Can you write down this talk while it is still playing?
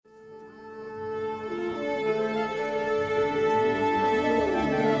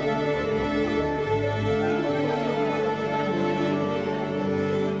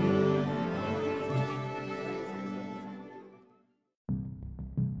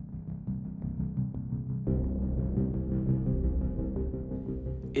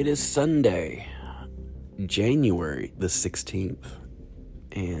It is Sunday, January the 16th,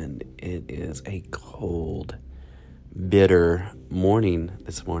 and it is a cold, bitter morning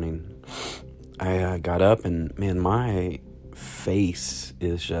this morning. I got up and, man, my face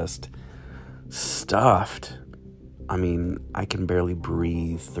is just stuffed. I mean, I can barely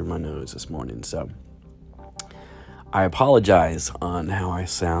breathe through my nose this morning, so I apologize on how I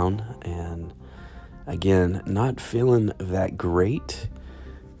sound, and again, not feeling that great.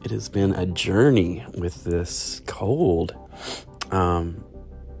 It has been a journey with this cold, and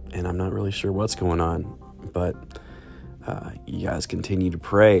I'm not really sure what's going on, but you guys continue to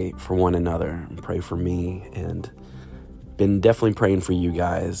pray for one another, and pray for me, and been definitely praying for you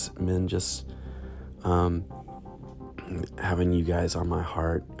guys. Been just having you guys on my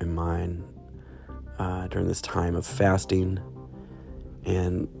heart and mind during this time of fasting,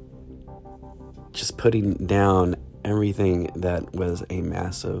 and just putting down everything that was a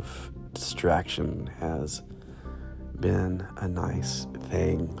massive distraction has been a nice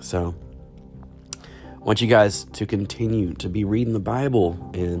thing. So I want you guys to continue to be reading the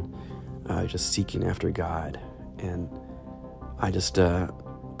Bible and just seeking after God. And I just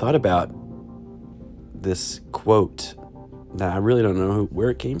thought about this quote that I really don't know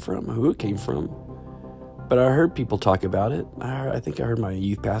where it came from, who it came from, but I heard people talk about it. I think I heard my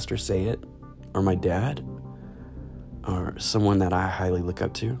youth pastor say it, or my dad, or someone that I highly look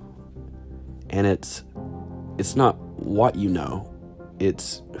up to. And it's not what you know,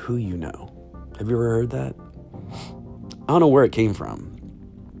 it's who you know. Have you ever heard that? I don't know where it came from,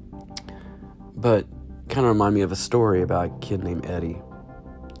 but kind of reminded me of a story about a kid named Eddie.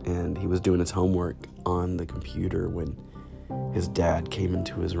 And he was doing his homework on the computer when his dad came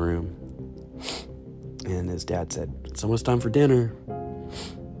into his room. And his dad said, "It's almost time for dinner."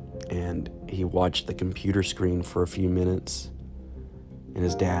 And he watched the computer screen for a few minutes. And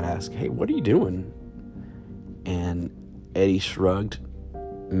his dad asked, "Hey, what are you doing?" And Eddie shrugged.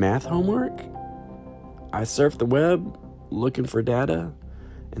 "Math homework? I surfed the web looking for data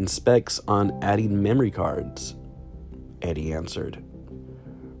and specs on adding memory cards," Eddie answered.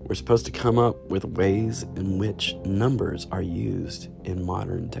 "We're supposed to come up with ways in which numbers are used in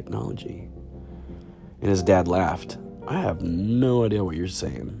modern technology." And his dad laughed. "I have no idea what you're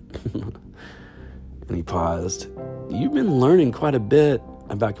saying." And he paused. "You've been learning quite a bit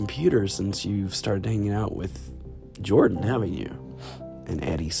about computers since you've started hanging out with Jordan, haven't you?" And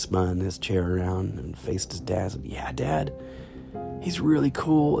Eddie spun his chair around and faced his dad and said, "Yeah, Dad, he's really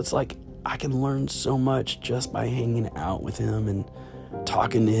cool. It's like I can learn so much just by hanging out with him and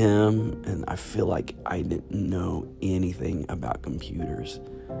talking to him. And I feel like I didn't know anything about computers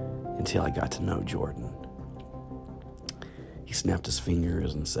until I got to know Jordan." He snapped his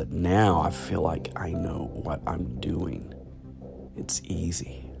fingers and said, "Now I feel like I know what I'm doing. It's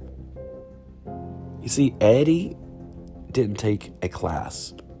easy." You see, Eddie didn't take a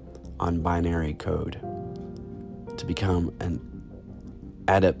class on binary code to become an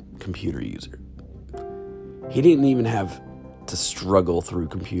adept computer user. He didn't even have to struggle through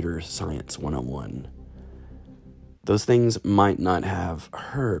computer science 101. Those things might not have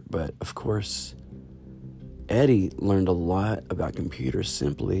hurt, but of course, Eddie learned a lot about computers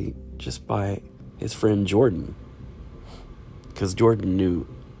simply just by his friend Jordan, because Jordan knew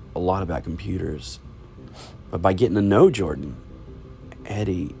a lot about computers. But by getting to know Jordan,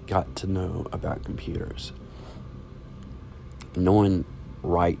 Eddie got to know about computers. Knowing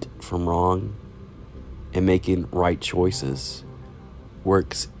right from wrong and making right choices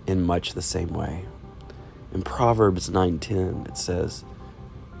works in much the same way. In Proverbs 9:10, it says,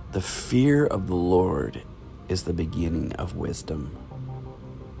 "The fear of the Lord is the beginning of wisdom.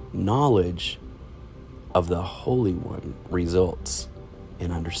 Knowledge of the Holy One results in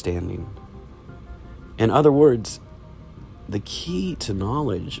understanding." In other words, the key to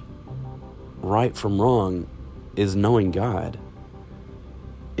knowledge, right from wrong, is knowing God.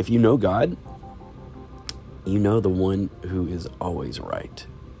 If you know God, you know the one who is always right.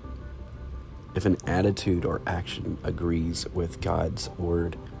 If an attitude or action agrees with God's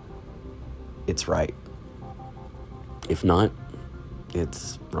word, it's right. If not,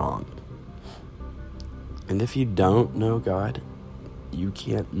 it's wrong. And if you don't know God, you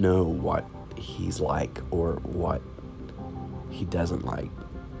can't know what he's like or what he doesn't like.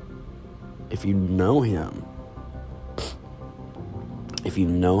 If you know him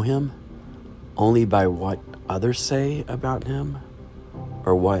only by what others say about him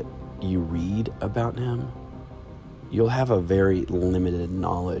or what you read about him, you'll have a very limited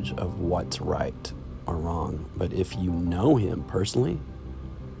knowledge of what's right or wrong. But if you know him personally,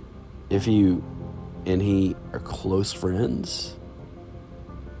 if you and he are close friends,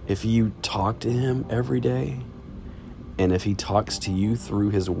 If you talk to him every day, and if he talks to you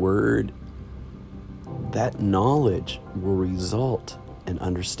through his word, that knowledge will result in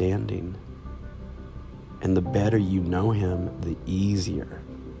understanding. And the better you know him, the easier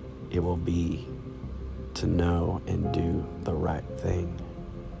it will be to know and do the right thing.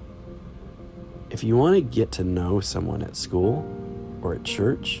 If you want to get to know someone at school or at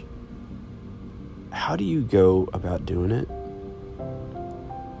church, how do you go about doing it?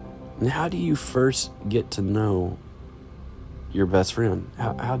 And how do you first get to know your best friend?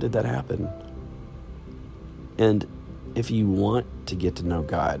 How did that happen? And if you want to get to know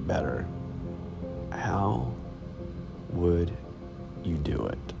God better, how would you do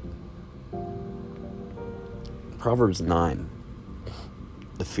it? Proverbs 9.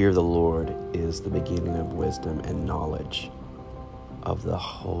 The fear of the Lord is the beginning of wisdom, and knowledge of the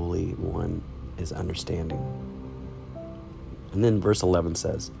Holy One is understanding. And then verse 11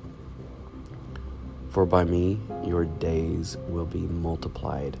 says, for by me your days will be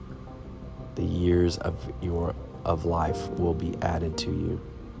multiplied. The years of life will be added to you.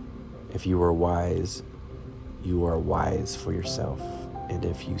 If you are wise, you are wise for yourself. And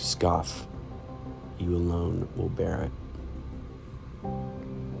if you scoff, you alone will bear it.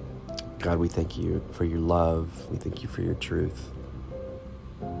 God, we thank you for your love. We thank you for your truth.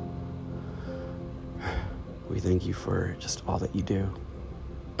 We thank you for just all that you do.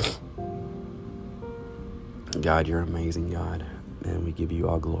 God, you're amazing, God, and we give you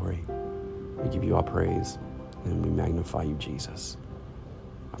all glory. We give you all praise, and we magnify you, Jesus.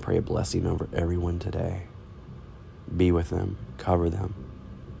 I pray a blessing over everyone today. Be with them, cover them,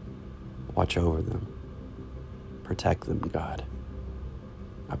 watch over them, protect them, God.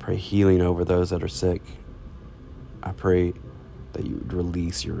 I pray healing over those that are sick. I pray that you would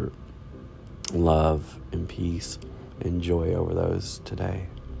release your love and peace and joy over those today.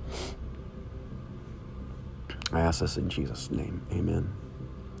 I ask this in Jesus' name. Amen.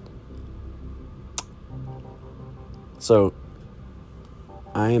 So,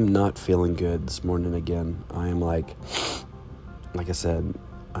 I am not feeling good this morning again. I am like I said,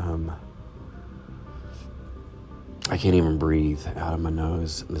 I can't even breathe out of my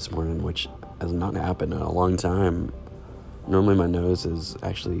nose this morning, which has not happened in a long time. Normally my nose is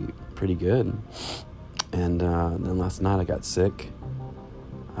actually pretty good. And then last night I got sick.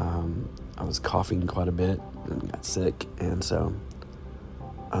 I was coughing quite a bit and got sick. And so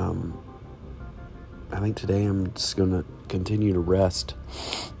I think today I'm just going to continue to rest.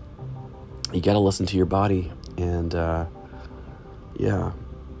 You got to listen to your body. And yeah,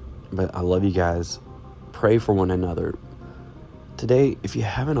 but I love you guys. Pray for one another. Today, if you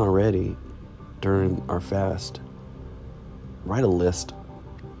haven't already, during our fast, write a list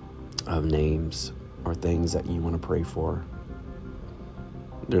of names or things that you want to pray for.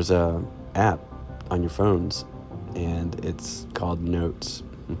 There's a app on your phones, and it's called Notes.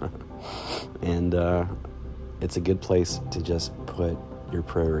 And it's a good place to just put your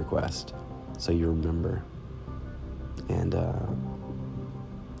prayer request so you remember. And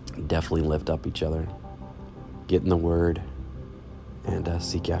definitely lift up each other. Get in the Word and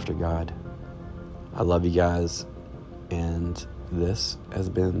seek after God. I love you guys, and this has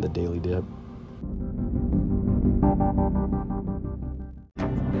been the Daily Dip.